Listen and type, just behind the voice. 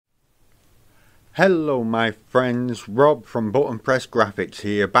Hello my friends, Rob from Button Press Graphics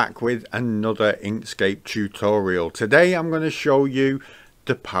here, back with another Inkscape tutorial. Today I'm going to show you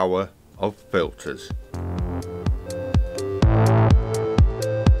the power of filters.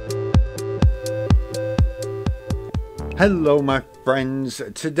 Hello my friends,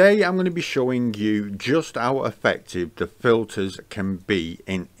 today I'm going to be showing you just how effective the filters can be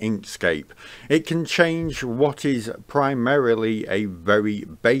in Inkscape. It can change what is primarily a very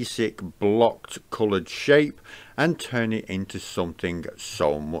basic blocked coloured shape and turn it into something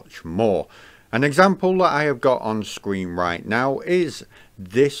so much more. An example that I have got on screen right now is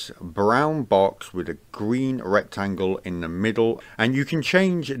this brown box with a green rectangle in the middle, and you can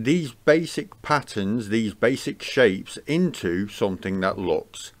change these basic patterns, these basic shapes, into something that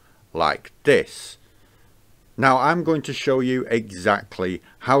looks like this. Now I'm going to show you exactly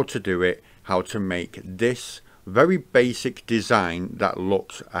how to do it, how to make this very basic design that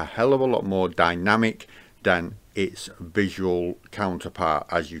looks a hell of a lot more dynamic than its visual counterpart,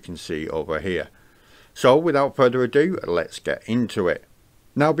 as you can see over here. So without further ado, let's get into it.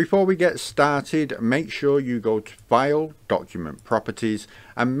 Now before we get started, make sure you go to File, Document Properties,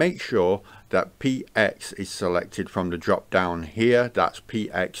 and make sure that PX is selected from the drop down here. That's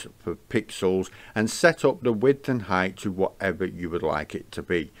PX for pixels, and set up the width and height to whatever you would like it to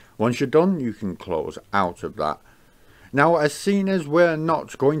be. Once you're done, you can close out of that. Now, as seen as we're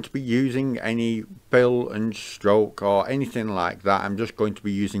not going to be using any fill and stroke or anything like that, I'm just going to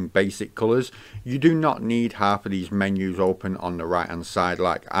be using basic colours. You do not need half of these menus open on the right hand side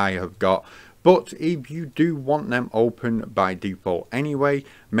like I have got. But if you do want them open by default anyway,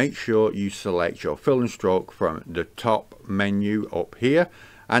 make sure you select your fill and stroke from the top menu up here.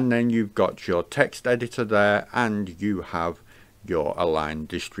 And then you've got your text editor there, and you have your align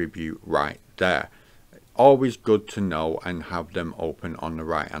distribute right there. Always good to know and have them open on the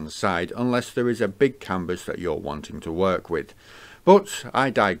right hand side, unless there is a big canvas that you're wanting to work with. But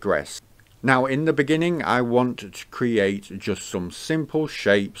I digress. Now in the beginning I want to create just some simple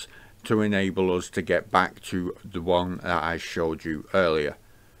shapes to enable us to get back to the one that I showed you earlier.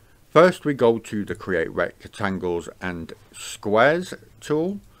 First we go to the Create Rectangles and Squares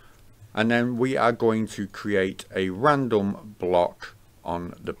tool, and then we are going to create a random block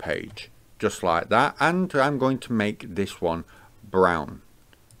on the page. Just like that, and I'm going to make this one brown,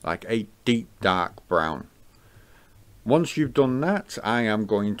 like a deep dark brown. Once you've done that, I am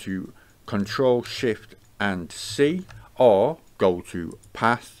going to Control Shift and C, or go to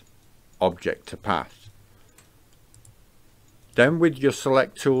Path, Object to Path. Then with your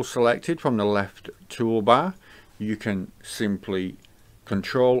select tool selected from the left toolbar, you can simply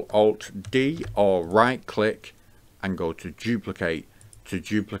Control Alt D or right click and go to Duplicate to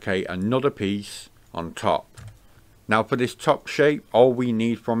duplicate another piece on top. Now for this top shape, all we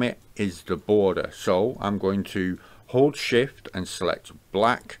need from it is the border, so I'm going to hold shift and select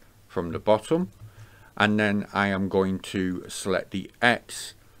black from the bottom, and then I am going to select the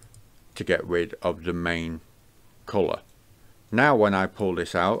X to get rid of the main color. Now when I pull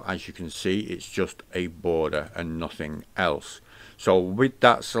this out, as you can see, it's just a border and nothing else. So with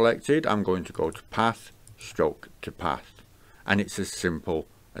that selected, I'm going to go to Path, Stroke to Path. And it's as simple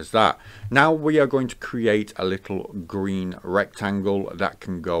as that. Now we are going to create a little green rectangle that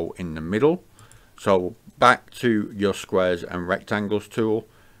can go in the middle. So back to your squares and rectangles tool,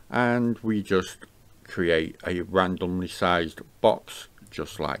 and we just create a randomly sized box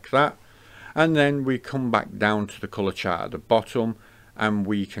just like that. And then we come back down to the color chart at the bottom, and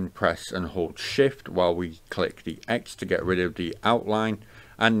we can press and hold shift while we click the X to get rid of the outline,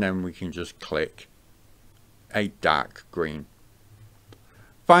 and then we can just click a dark green.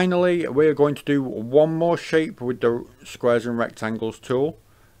 Finally, we're going to do one more shape with the squares and rectangles tool.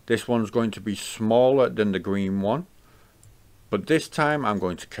 This one's going to be smaller than the green one, but this time I'm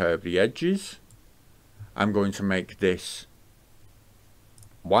going to curve the edges. I'm going to make this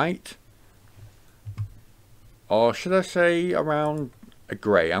white, or should I say around a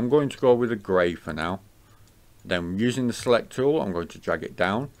grey. I'm going to go with a grey for now. Then using the select tool, I'm going to drag it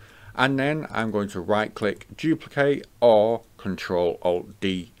down, and then I'm going to right click, duplicate, or Control Alt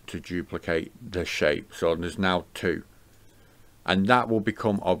D to duplicate the shape. So there's now two, and that will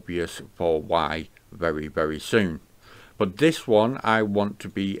become obvious for Y very soon. But this one I want to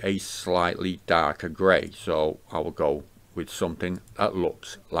be a slightly darker grey, so I will go with something that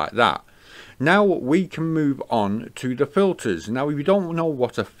looks like that. Now we can move on to the filters. Now if you don't know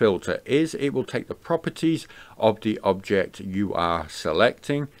what a filter is, it will take the properties of the object you are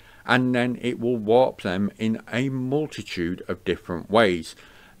selecting, and then it will warp them in a multitude of different ways.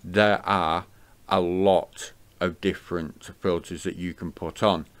 There are a lot of different filters that you can put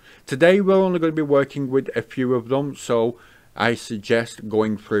on. Today we're only going to be working with a few of them, so I suggest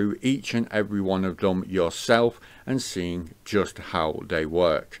going through each and every one of them yourself and seeing just how they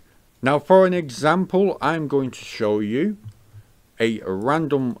work. Now for an example, I'm going to show you a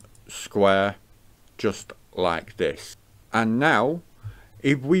random square just like this. And now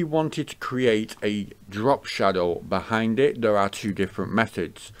if we wanted to create a drop shadow behind it, there are two different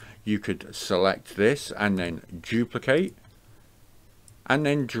methods. You could select this and then duplicate and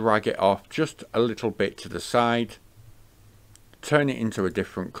then drag it off just a little bit to the side, turn it into a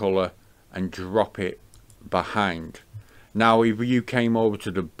different color and drop it behind. Now if you came over to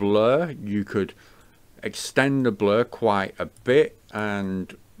the blur, you could extend the blur quite a bit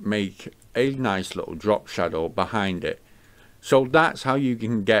and make a nice little drop shadow behind it. So that's how you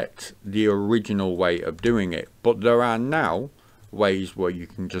can get the original way of doing it. But there are now ways where you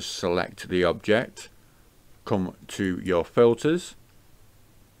can just select the object, come to your filters,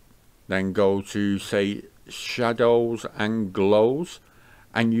 then go to say shadows and glows,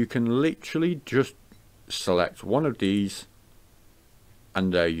 and you can literally just select one of these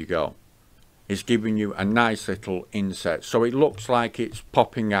and there you go. It's giving you a nice little inset, so it looks like it's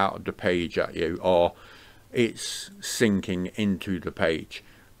popping out of the page at you, or it's sinking into the page,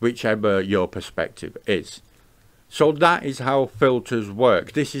 whichever your perspective is. So that is how filters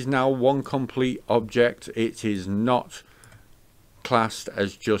work. This is now one complete object. It is not classed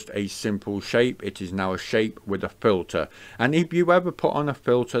as just a simple shape. It is now a shape with a filter, and if you ever put on a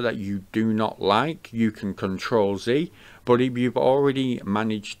filter that you do not like, you can Control Z. But if you've already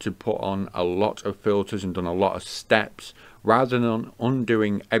managed to put on a lot of filters and done a lot of steps, rather than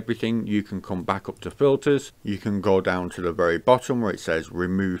undoing everything, you can come back up to filters. You can go down to the very bottom where it says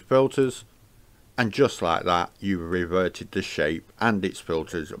remove filters, and just like that you've reverted the shape and its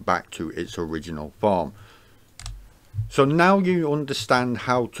filters back to its original form. So now you understand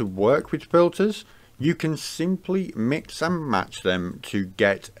how to work with filters. You can simply mix and match them to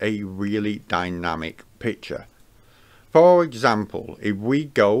get a really dynamic picture. For example, if we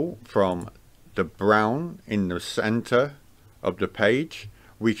go from the brown in the center of the page,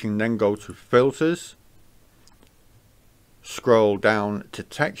 we can then go to filters, scroll down to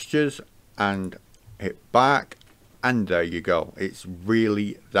textures and hit back, and there you go. It's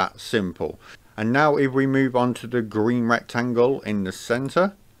really that simple. And now if we move on to the green rectangle in the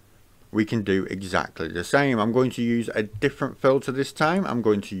center, we can do exactly the same. I'm going to use a different filter this time. I'm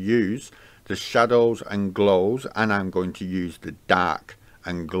going to use the shadows and glows, and I'm going to use the dark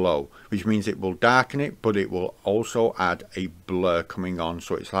and glow, which means it will darken it, but it will also add a blur coming on,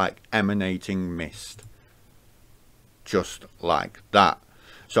 so it's like emanating mist, just like that.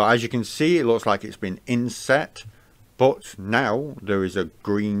 So as you can see, it looks like it's been inset, but now there is a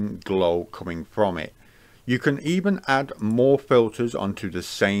green glow coming from it. You can even add more filters onto the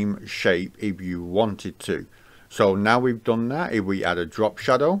same shape if you wanted to. So now we've done that, if we add a drop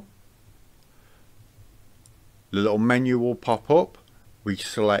shadow, the little menu will pop up. We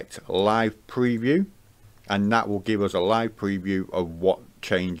select live preview, and that will give us a live preview of what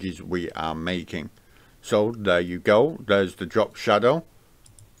changes we are making. So there you go, there's the drop shadow.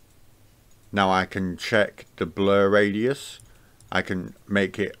 Now I can check the blur radius. I can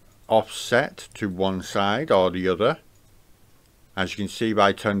make it offset to one side or the other. As you can see, if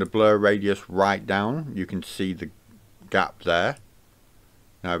I turn the blur radius right down, you can see the gap there.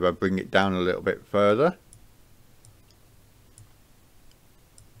 Now if I bring it down a little bit further,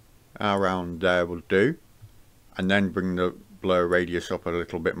 around there will do, and then bring the blur radius up a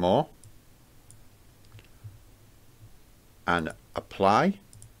little bit more and apply.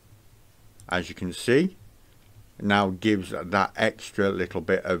 As you can see, now gives that extra little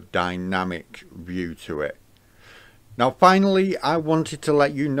bit of dynamic view to it. Now finally, I wanted to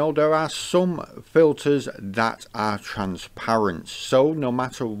let you know there are some filters that are transparent, so no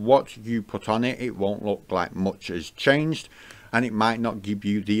matter what you put on it, it won't look like much has changed, and it might not give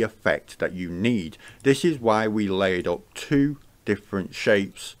you the effect that you need. This is why we laid up two different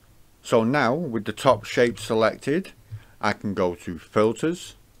shapes. So now with the top shape selected, I can go to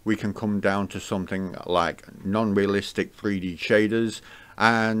filters. We can come down to something like non-realistic 3D shaders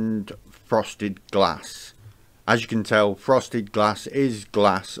and frosted glass. As you can tell, frosted glass is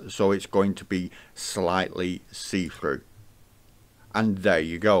glass, so it's going to be slightly see-through. And there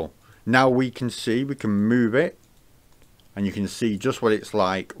you go. Now we can see, we can move it, and you can see just what it's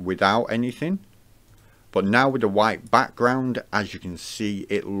like without anything. But now with the white background, as you can see,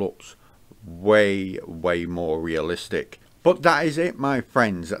 it looks way more realistic. But that is it, my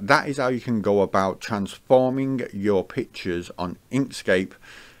friends. That is how you can go about transforming your pictures on Inkscape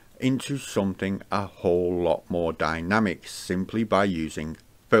into something a whole lot more dynamic simply by using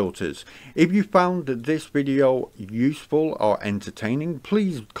filters. If you found this video useful or entertaining,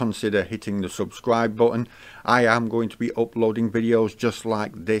 please consider hitting the subscribe button. I am going to be uploading videos just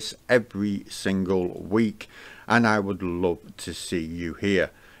like this every single week, and I would love to see you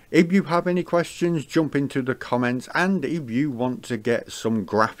here. If you have any questions, jump into the comments, and if you want to get some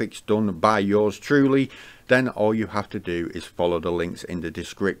graphics done by yours truly, then all you have to do is follow the links in the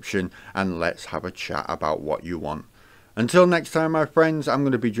description and let's have a chat about what you want. Until next time, my friends, I'm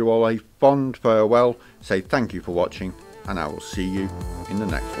going to bid you all a fond farewell, say thank you for watching, and I will see you in the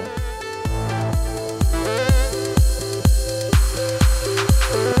next one.